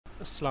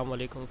Assalamu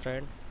alaikum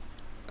friend.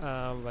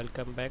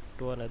 Welcome back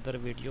to another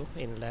video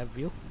in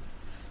LabVIEW.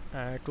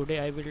 Today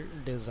I will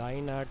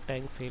design a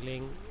tank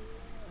filling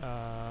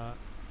uh,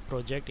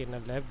 project in a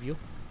LabVIEW.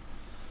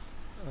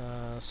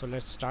 So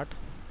let's start.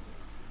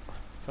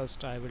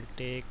 First I will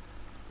take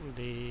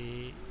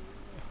the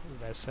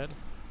vessel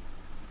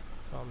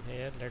from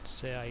here. Let's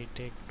say I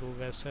take two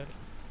vessel,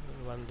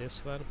 one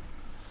this one,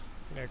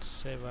 let's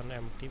say one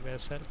empty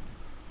vessel.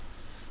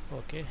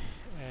 Okay,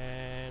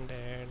 and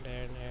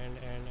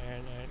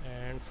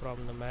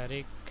from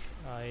numeric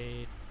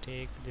I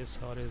take this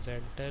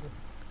horizontal,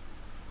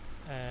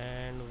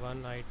 and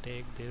one I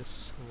take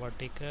this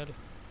vertical.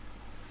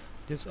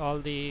 This all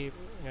the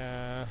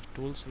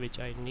tools which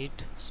I need,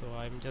 so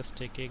I'm just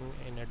taking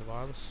in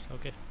advance.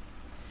 Okay,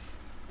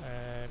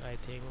 and I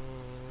think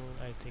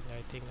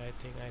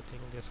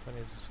this one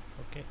is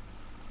okay.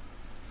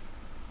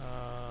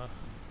 uh,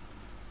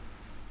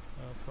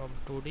 from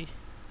 2D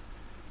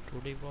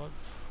valve.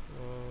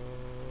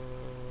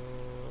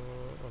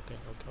 Okay,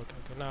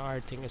 now I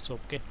think it's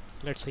okay.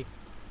 Let's see.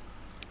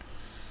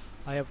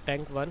 I have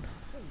tank 1.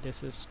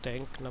 This is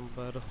tank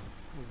number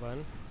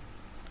 1.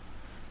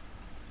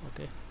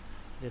 Okay,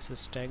 this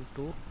is tank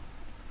 2.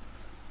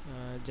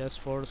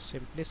 Just for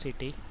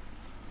simplicity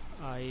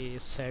I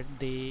set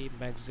the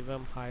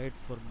maximum height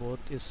for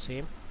both is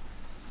same,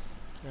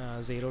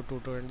 0 to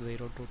 2 and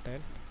 0 to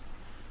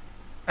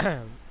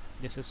 10.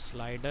 This is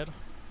slider,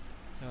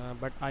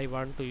 but I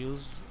want to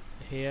use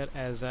here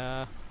as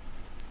a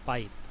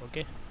pipe.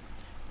 Okay,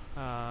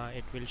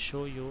 it will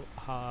show you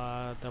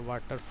the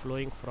water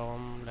flowing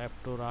from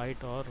left to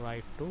right or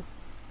right to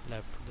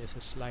left. This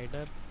is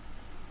slider,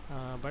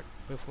 but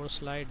before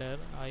slider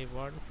I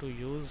want to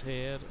use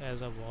here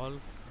as a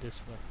valve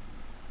this one.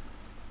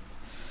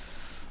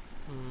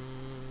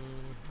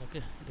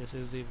 Okay, this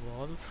is the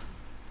valve,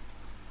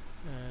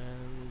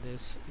 and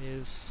this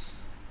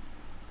is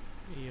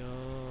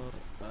your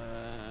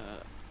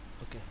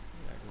okay,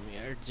 let me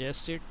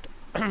adjust it.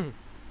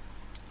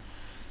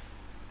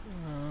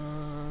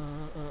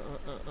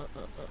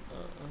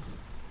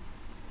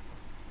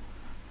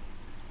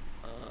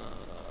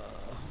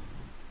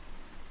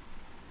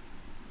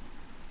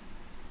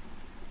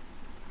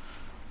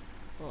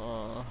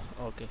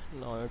 Okay,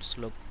 now it's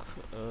look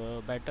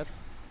better.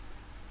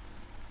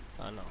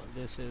 Now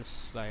this is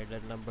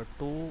slider number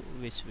 2,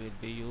 which will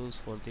be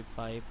used for the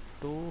pipe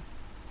 2,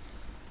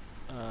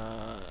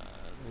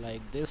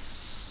 like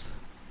this.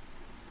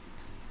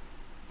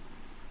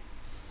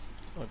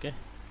 Okay,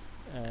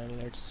 and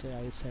let's say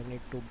I send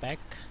it to back.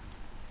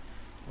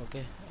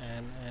 Okay,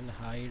 and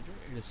hide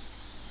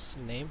its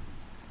name.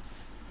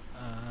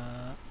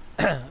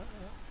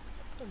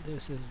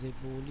 This is the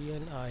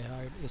boolean. I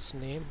hide its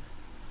name.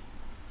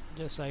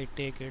 Just I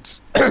take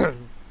its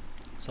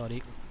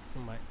sorry,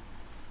 my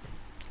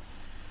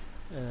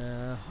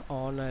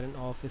on and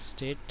off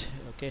state.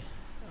 Okay,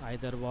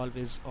 either valve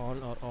is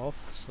on or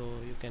off, so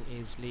you can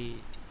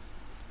easily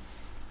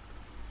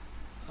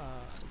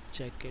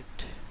check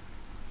it.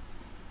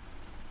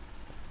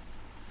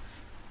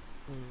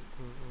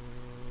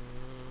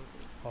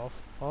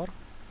 Off or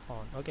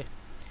on. Okay,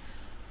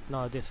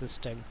 now this is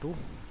tank 2.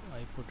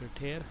 I put it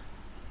here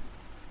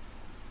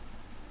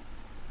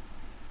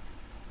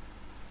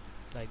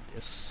like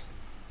this.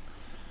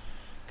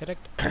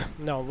 Correct.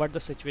 Now what the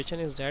situation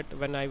is that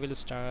when I will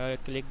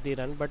click the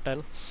run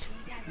button,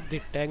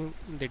 the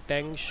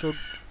tank should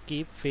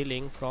keep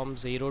filling from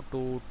 0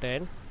 to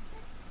 10.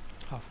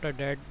 After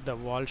that the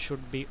valve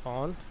should be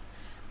on,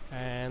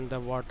 and the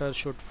water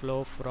should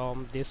flow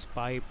from this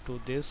pipe to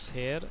this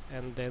here,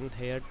 and then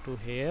here to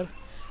here,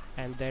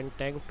 and then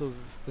tank to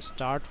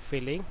start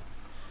filling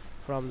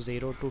from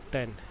 0 to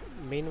 10.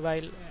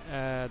 Meanwhile,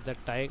 the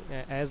tank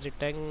as the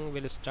tank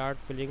will start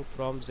filling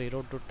from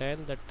 0 to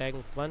 10, the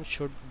tank 1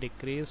 should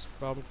decrease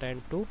from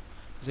 10 to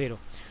 0.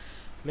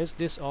 Means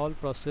this all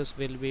process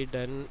will be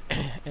done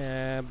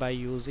by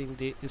using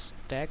the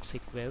stack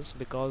sequence,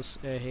 because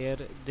here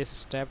this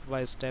step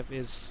by step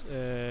is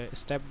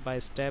step by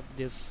step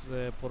this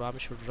program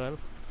should run.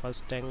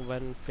 First tank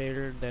 1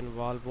 filled, then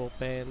valve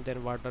open,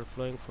 then water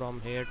flowing from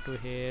here to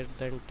here,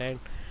 then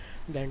tank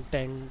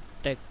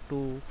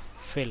 2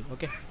 fill.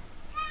 Okay,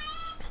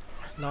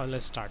 now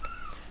let's start.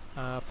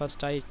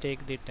 First I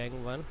take the tank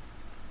 1.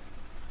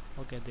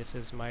 Okay, this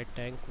is my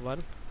tank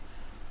 1.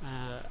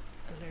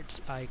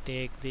 Let's I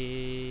take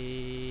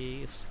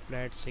the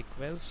flat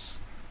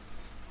sequence.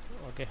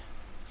 Okay,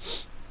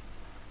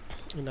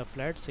 in a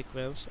flat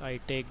sequence I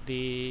take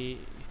the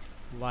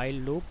while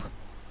loop.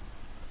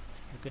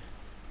 Okay,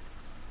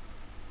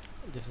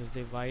 this is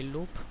the while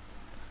loop.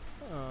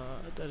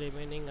 The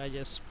remaining I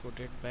just put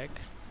it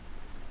back.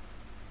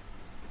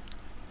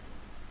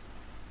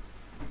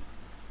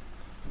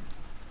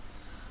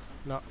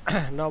 Now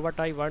now what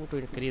I want to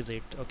increase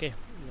it. Okay,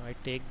 now I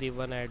take the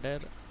one adder,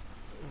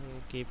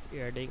 keep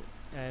adding,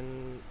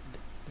 and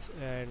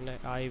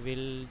I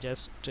will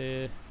just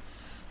create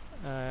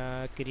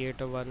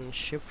a one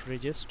shift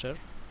register.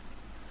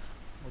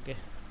 Okay,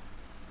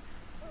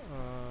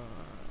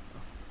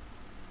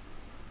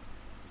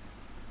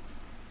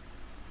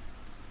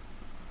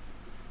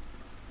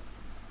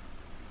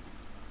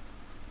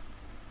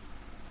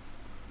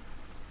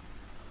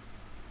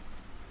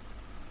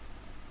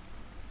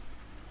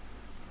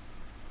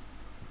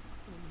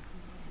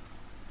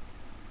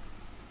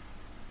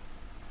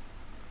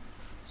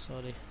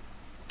 sorry,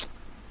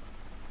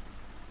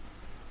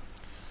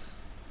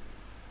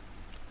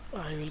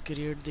 I will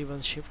create the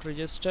one shift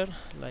register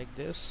like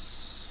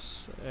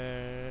this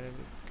and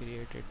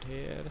create it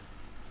here,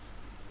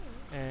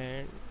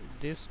 and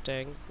this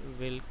tank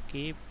will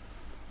keep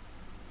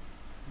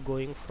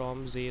going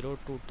from 0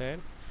 to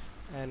 10,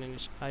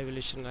 and I will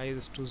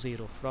initialize to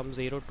 0. From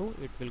 0 to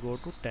it will go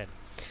to 10.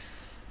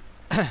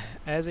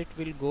 As it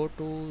will go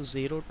to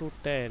 0 to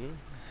 10,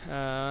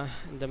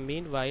 in the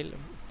meanwhile,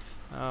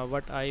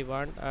 what I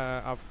want,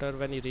 after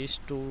when it reach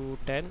to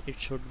 10, it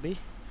should be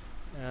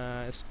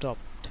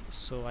stopped.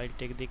 So I'll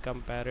take the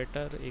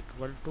comparator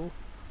equal to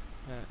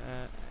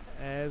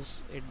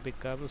as it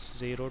becomes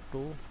 0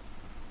 to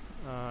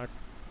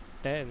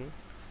 10,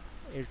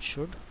 it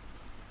should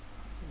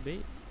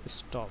be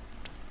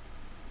stopped.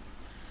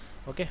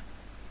 Okay,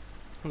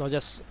 now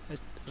just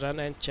run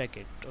and check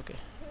it. Okay,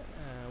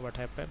 what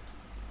happened?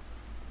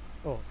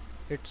 Oh,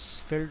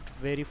 it's filled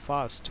very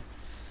fast.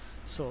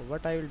 So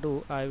what I will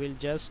do, I will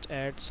just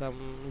add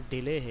some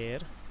delay here,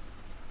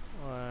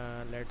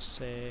 let's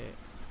say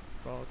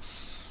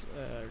approx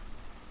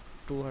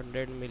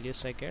 200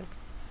 millisecond.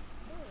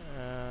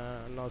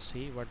 Now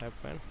see what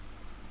happened.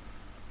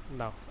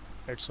 Now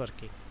it's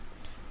working.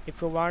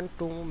 If you want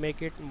to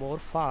make it more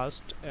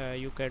fast,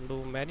 you can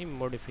do many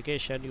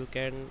modification. You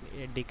can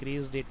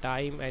decrease the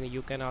time, and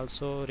you can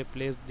also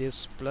replace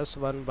this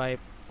 +1 by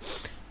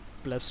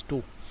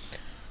 +2.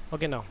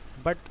 Okay, now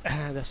but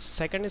the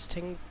second is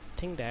thing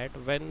that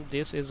when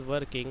this is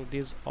working,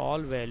 this all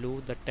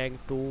value, the tank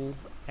 2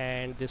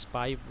 and this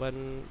pipe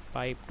 1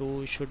 pipe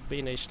 2 should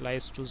be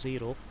initialized to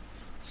 0.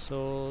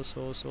 So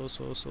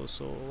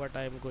what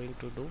I am going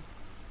to do,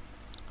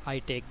 I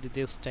take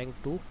this tank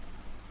 2,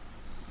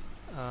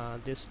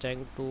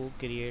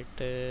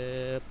 create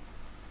a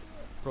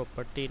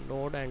property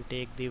node and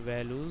take the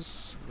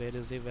values. Where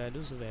is the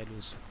values?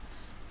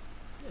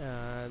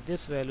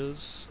 This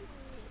values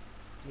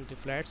in the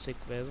flat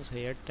sequence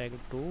here, tank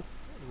 2,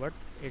 what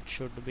it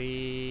should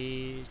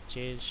be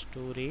changed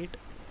to read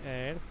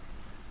and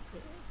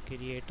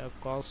create a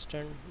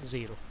constant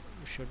 0,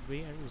 should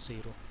be and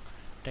 0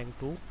 tank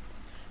 2.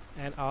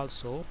 And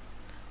also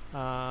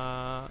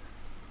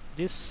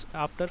this,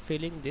 after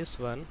filling this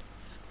one,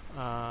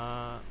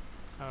 uh,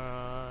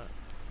 uh,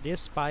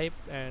 this pipe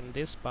and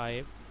this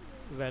pipe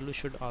value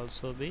should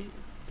also be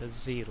the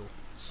 0.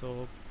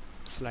 So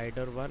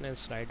slider 1 and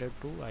slider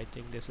 2, I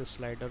think this is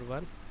slider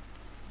 1.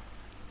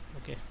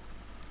 Okay,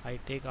 I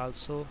take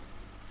also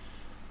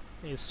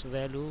is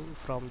value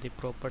from the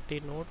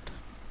property node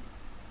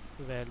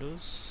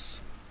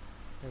values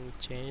and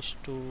change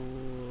to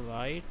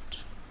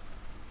right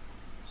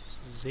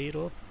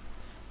 0,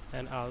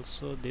 and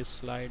also this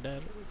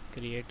slider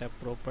create a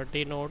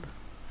property node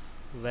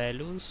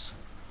values,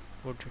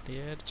 put it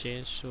here,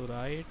 change to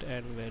right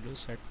and value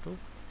set to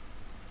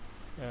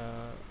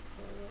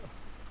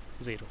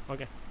 0.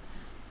 Okay,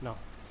 now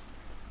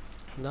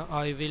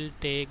I will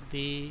take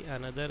the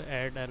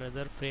add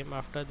another frame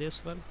after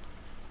this one.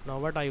 Now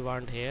what I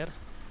want here,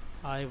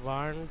 I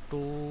want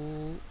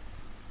to,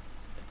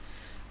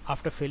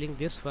 after filling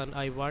this one,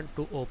 I want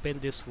to open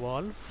this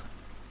valve,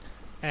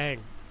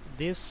 and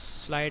this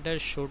slider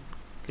should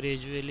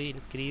gradually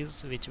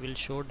increase, which will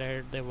show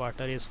that the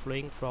water is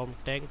flowing from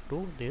tank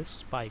to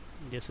this pipe.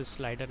 This is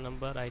slider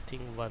number, I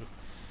think 1,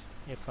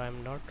 if I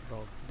am not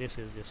wrong. This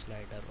is the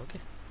slider. Okay,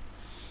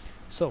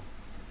 so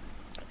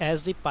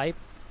as the pipe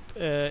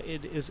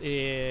it is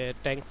a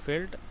tank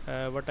filled,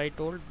 what I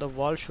told, the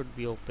valve should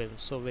be open.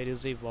 So where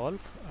is the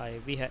valve?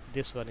 We have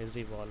this one is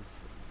the valve.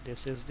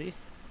 This is the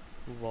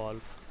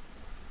valve.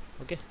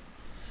 Okay,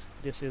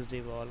 this is the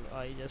valve.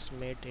 I just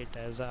made it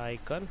as an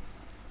icon.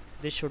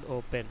 This should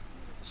open.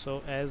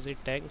 So as the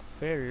tank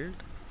filled,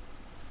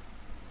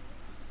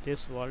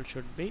 this valve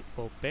should be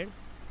open,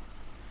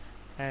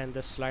 and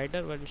the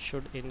slider one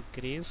should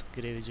increase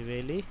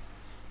gradually.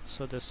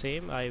 So the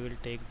same, I will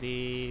take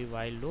the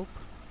while loop.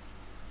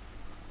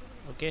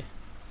 Okay,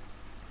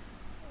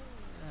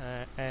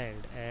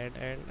 and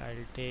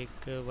I'll take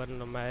one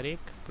numeric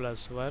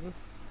 +1,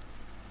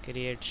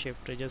 create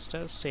shift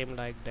register, same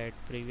like that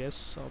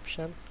previous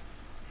option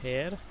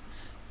here,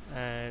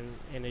 and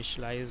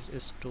initialize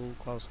is to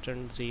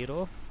constant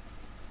 0,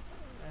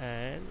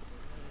 and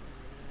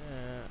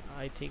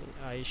I think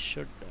I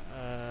should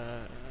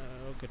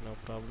okay, no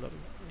problem,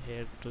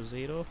 here to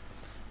 0,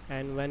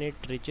 and when it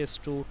reaches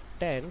to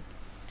 10,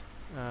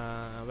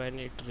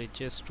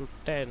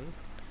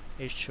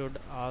 it should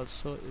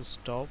also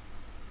stop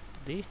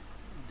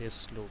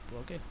this loop.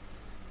 Okay,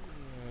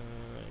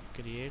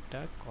 create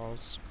a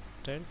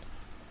constant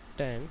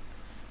 10,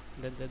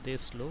 then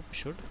this loop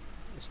should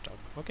stop.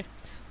 Okay,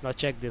 now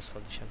check this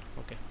function.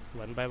 Okay,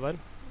 one by one,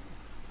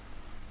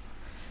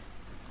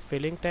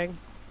 filling tank,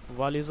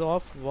 valve is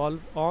off,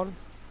 valve on,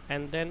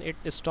 and then it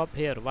stop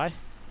here.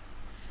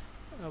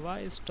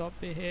 Why stop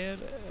here?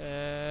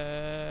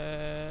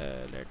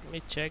 Let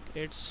me check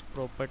its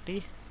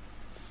property,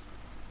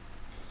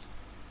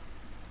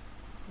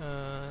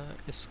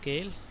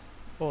 scale.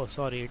 oh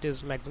sorry, it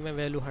is maximum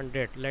value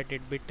 100, let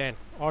it be 10,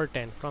 all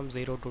 10 from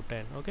 0 to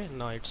 10. Okay,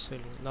 now it's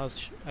filling. Now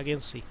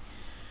again see,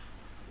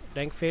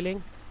 tank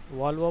filling,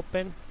 valve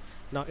open.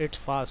 Now it's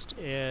fast,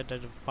 the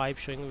pipe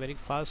showing very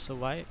fast, so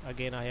why?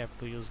 Again I have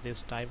to use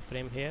this time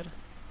frame here.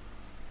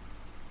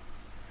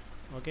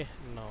 Okay,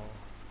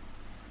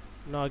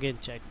 now again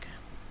check,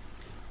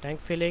 tank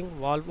filling,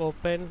 valve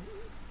open,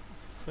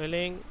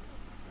 filling.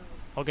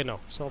 Okay, now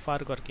so far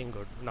working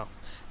good.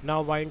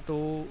 Now wind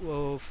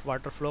to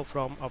water flow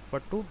from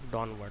upward to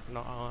downward.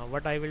 Now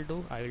what I will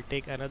do, I will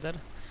take another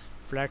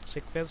flat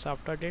sequence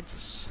after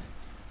this,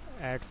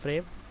 add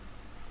frame.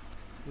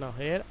 Now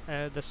here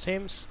the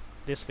same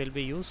this will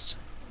be used.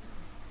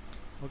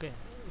 Okay,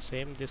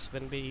 same this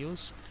will be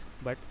used,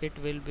 but it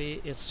will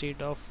be,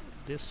 instead of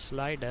this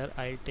slider,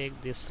 I'll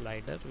take this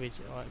slider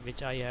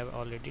which I have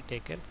already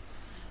taken.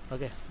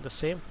 Okay, the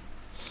same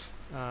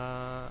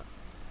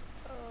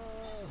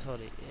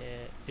sorry,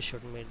 it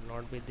should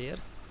not be there.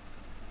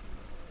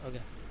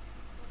 Okay,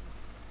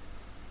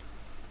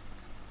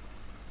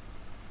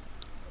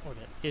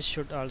 it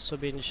should also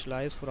be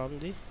initialized from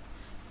the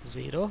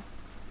 0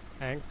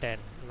 and 10.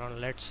 Now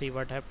let's see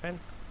what happened.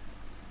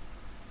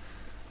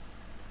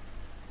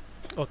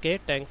 Okay,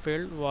 tank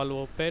filled, valve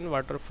open,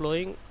 water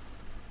flowing.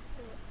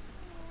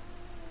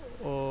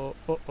 The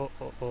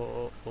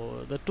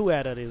two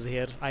error is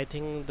here. I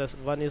think the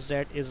one is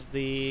that is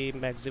the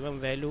maximum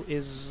value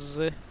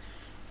is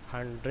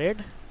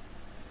 100.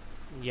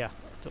 Yeah,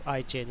 so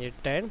I change it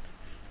 10,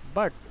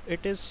 but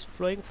it is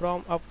flowing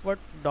from upward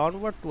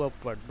downward to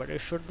upward, but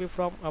it should be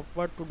from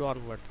upward to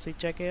downward. See,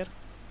 check here.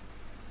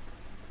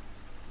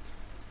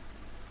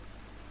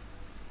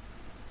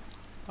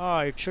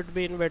 It should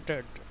be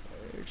inverted.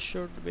 It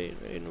should be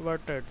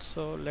inverted.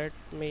 So let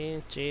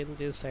me change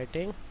this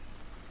setting.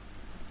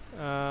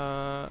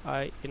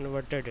 I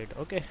inverted it.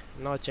 Okay,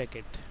 now check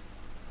it.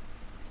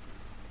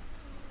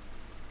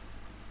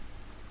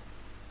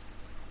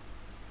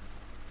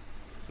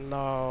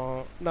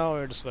 Now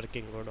it's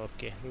working good.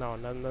 Okay, now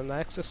the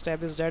next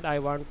step is that I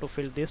want to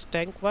fill this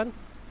tank 1,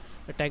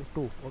 tank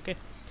 2. Okay,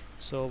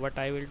 so what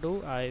I will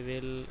do, I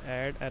will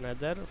add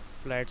another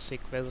flat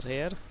sequence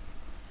here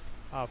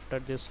after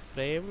this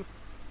frame,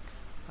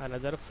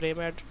 another frame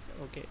add.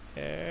 Okay,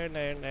 and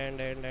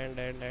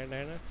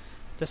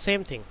the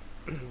same thing.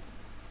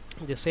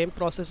 The same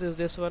process is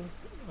this one.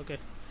 Okay,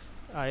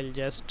 I'll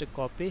just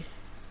copy,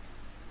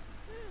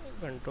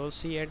 Control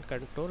C and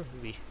Control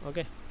V.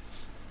 Okay,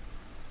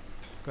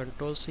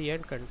 Control C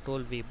and Control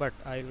V, but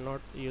I will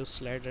not use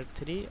slider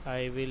 3.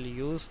 I will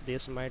use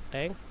this my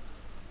tank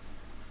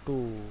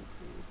 2.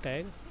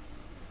 Okay,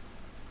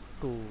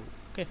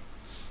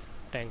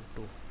 tank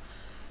 2.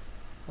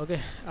 Okay,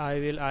 I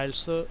will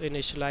also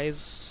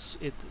initialize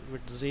it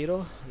with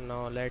 0.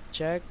 Now let's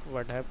check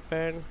what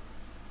happened.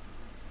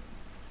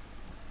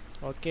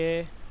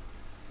 Okay,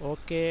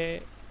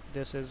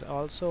 this is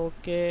also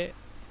okay.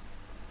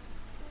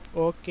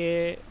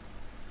 Okay,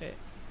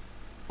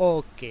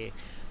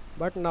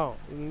 but now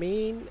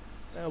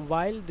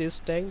while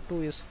this tank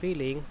 2 is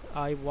filling,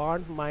 I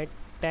want my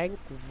tank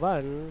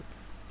 1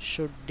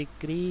 should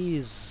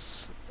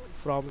decrease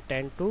from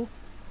 10 to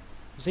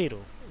 0.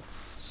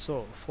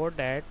 So for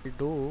that,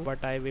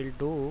 what I will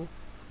do,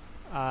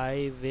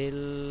 I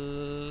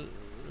will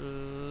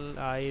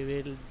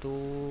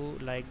do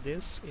like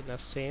this. In the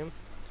same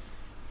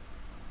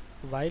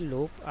while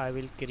loop, I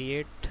will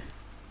create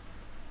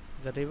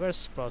the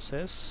reverse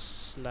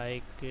process,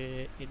 like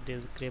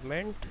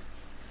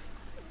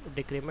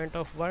decrement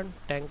of 1,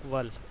 tank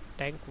 1.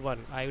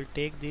 I will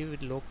take the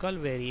local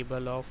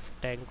variable of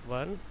tank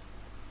 1.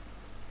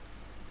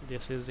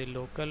 This is the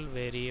local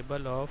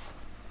variable of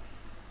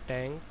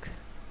tank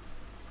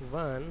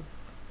 1.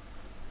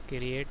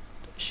 Create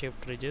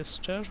shift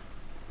register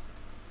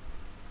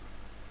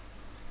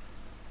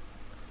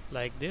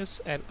like this,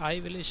 and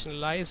I will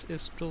initialize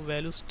is to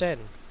values 10.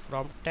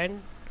 From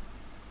 10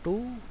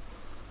 to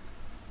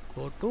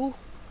go to,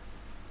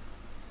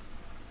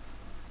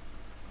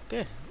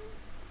 okay,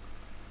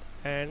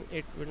 and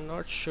it will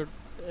not should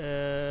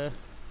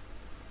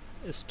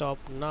stop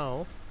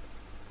now.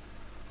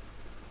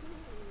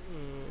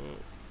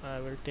 I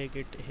will take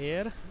it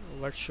here.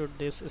 What should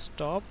this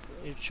stop?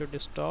 It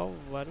should stop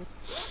 1.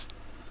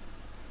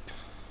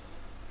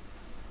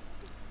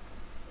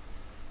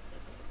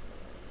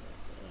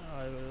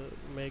 I will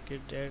make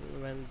it then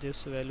when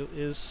this value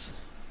is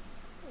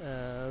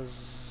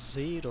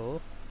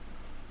 0,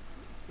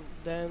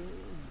 then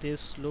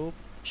this loop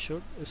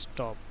should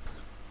stop.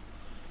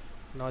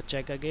 Now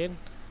check again.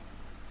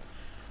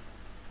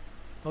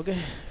 Okay,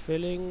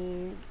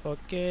 filling.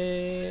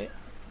 Okay,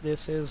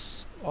 this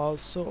is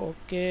also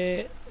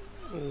okay.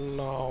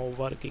 Now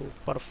working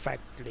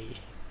perfectly,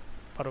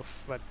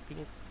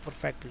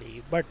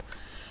 but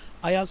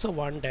I also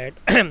want that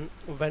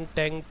when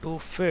tank 2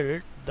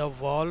 filled, the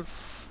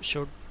valve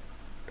should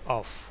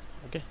off.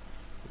 Okay,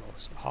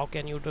 so how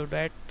can you do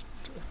that?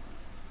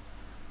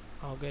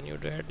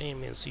 It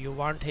means you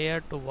want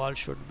here to valve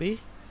should be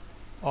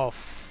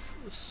off.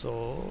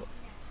 So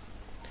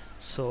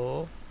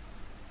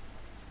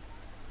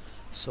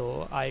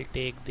So I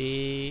take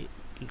the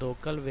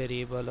local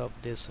variable of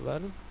this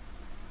one.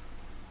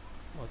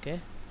 Okay,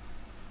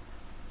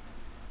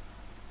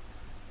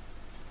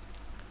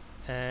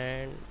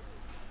 and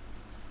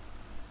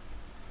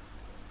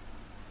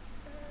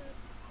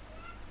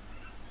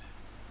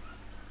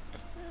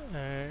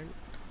and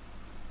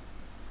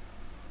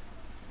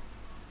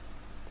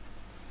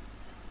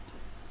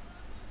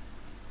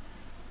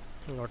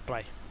no,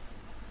 try.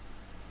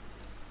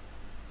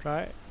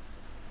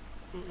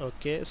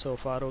 Okay, so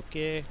far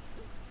okay.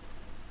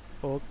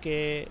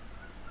 Okay,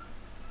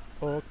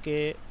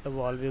 okay, the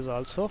valve is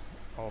also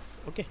off.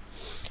 Okay,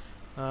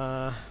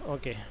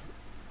 okay.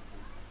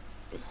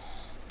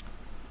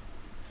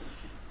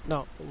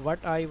 Now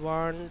what I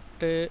want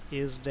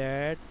is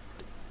that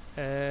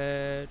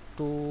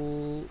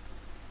to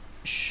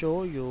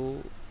show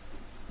you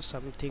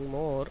something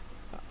more.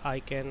 I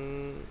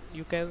can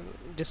you can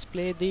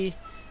display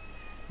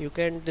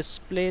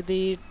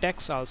the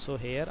text also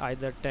here,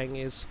 either tank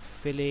is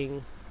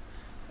filling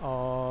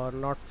or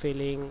not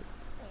filling.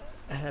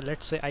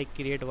 Let's say I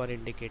create one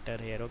indicator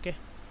here. Okay,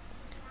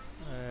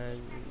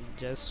 and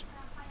just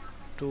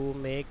to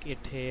make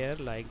it here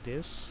like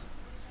this,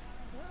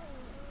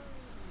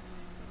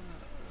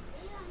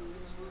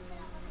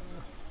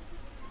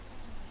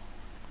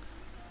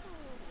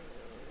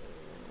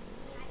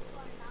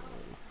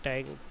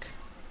 tank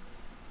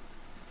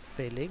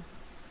filling.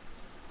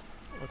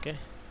 Okay,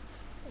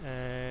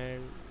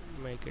 and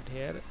make it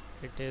here,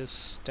 it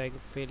is tank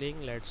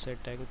filling. Let's say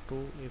tank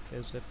 2 if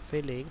is a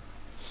filling,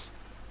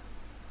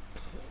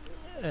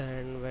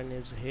 and when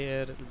is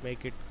here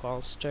make it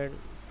constant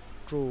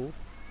true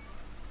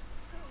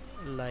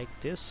like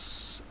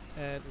this.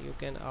 And you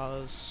can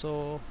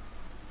also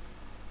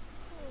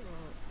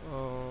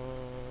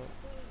uh,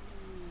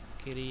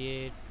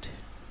 create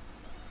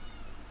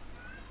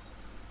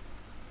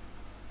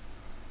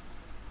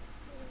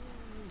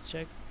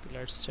check.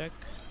 Let's check.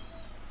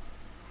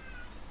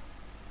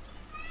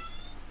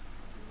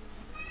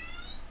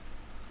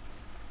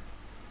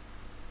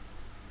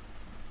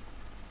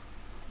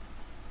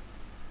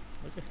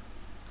 Okay,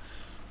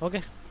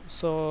 okay,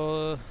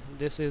 so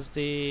this is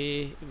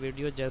the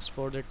video just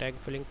for the tank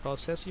filling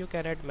process. You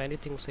can add many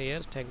things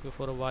here. Thank you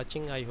for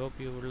watching. I hope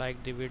you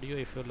like the video.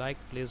 If you like,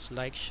 please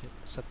like,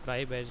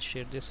 subscribe and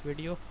share this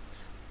video.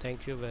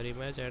 Thank you very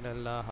much, and Allah